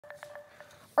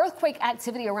Earthquake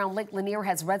activity around Lake Lanier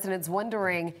has residents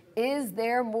wondering, is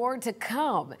there more to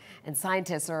come? And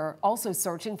scientists are also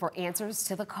searching for answers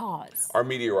to the cause. Our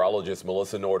meteorologist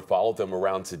Melissa Nord followed them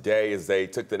around today as they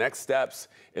took the next steps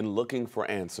in looking for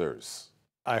answers.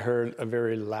 I heard a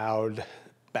very loud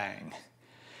bang.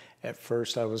 At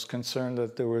first, I was concerned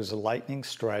that there was a lightning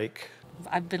strike.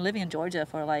 I've been living in Georgia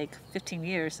for like 15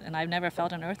 years, and I've never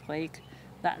felt an earthquake.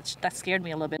 That scared me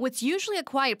a little bit. What's usually a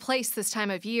quiet place this time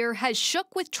of year has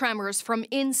shook with tremors from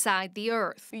inside the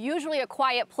earth. Usually a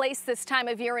quiet place this time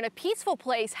of year and a peaceful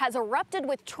place has erupted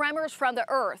with tremors from the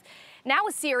earth. Now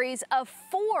a series of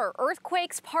 4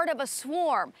 earthquakes, part of a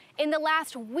swarm, in the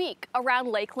last week around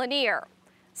Lake Lanier.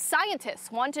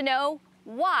 Scientists want to know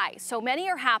why so many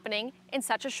are happening in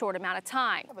such a short amount of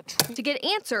time. To get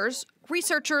answers,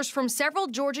 researchers from several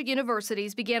Georgia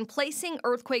universities began placing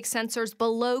earthquake sensors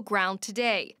below ground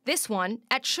today. This one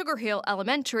at Sugar Hill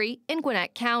Elementary in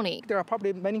Gwinnett County. There are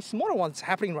probably many smaller ones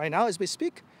happening right now as we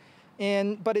speak,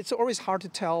 but it's always hard to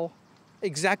tell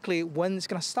exactly when it's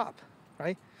going to stop,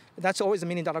 right? That's always a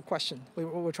million-dollar question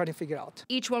we're trying to figure out.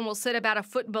 Each one will sit about a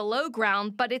foot below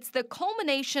ground, but it's the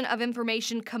culmination of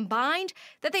information combined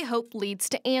that they hope leads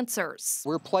to answers.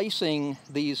 We're placing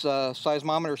these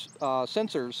seismometer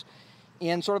sensors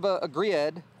in sort of a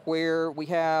grid where we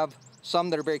have some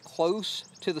that are very close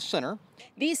to the center.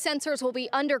 These sensors will be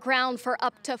underground for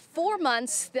up to 4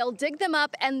 months. They'll dig them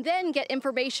up and then get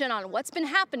information on what's been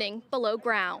happening below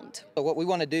ground. So what we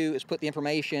want to do is put the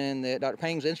information that Dr.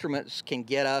 Payne's instruments can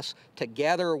get us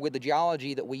together with the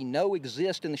geology that we know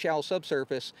exists in the shallow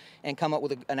subsurface and come up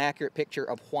with an accurate picture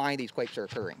of why these quakes are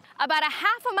occurring. About a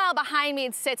half a mile behind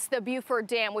me sits the Buford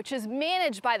Dam, which is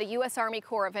managed by the U.S. Army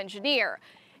Corps of Engineers.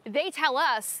 They tell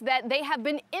us that they have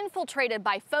been infiltrated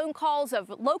by phone calls of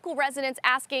local residents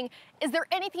asking, is there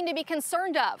anything to be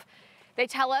concerned of? They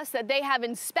tell us that they have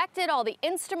inspected all the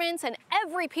instruments and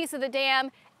every piece of the dam,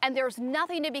 and there's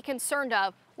nothing to be concerned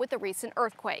of with the recent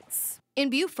earthquakes. In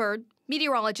Buford,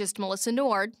 meteorologist Melissa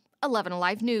Nord, 11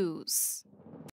 Alive News.